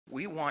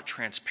We want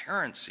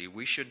transparency.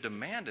 We should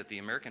demand that the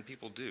American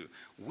people do.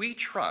 We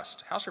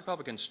trust, House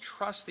Republicans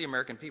trust the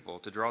American people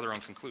to draw their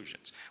own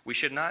conclusions. They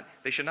should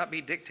not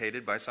be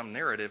dictated by some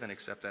narrative and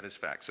accept that as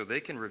fact. So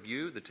they can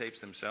review the tapes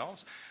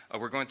themselves.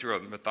 We're going through a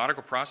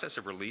methodical process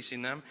of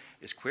releasing them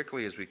as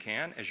quickly as we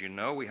can. As you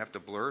know, we have to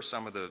blur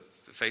some of the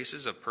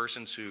faces of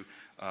persons who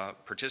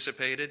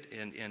participated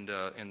in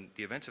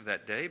the events of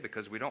that day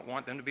because we don't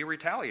want them to be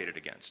retaliated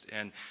against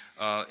and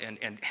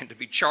to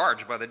be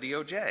charged by the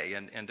DOJ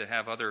and to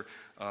have other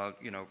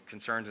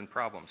concerns and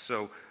problems.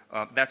 So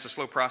that's a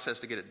slow process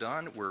to get it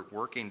done. We're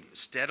working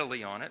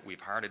steadily on it. We've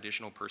hired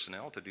additional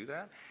personnel to do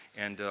that,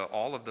 and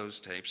all of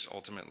those tapes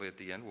ultimately at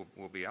the end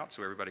will be out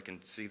so everybody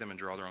can see them and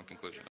draw their own conclusions.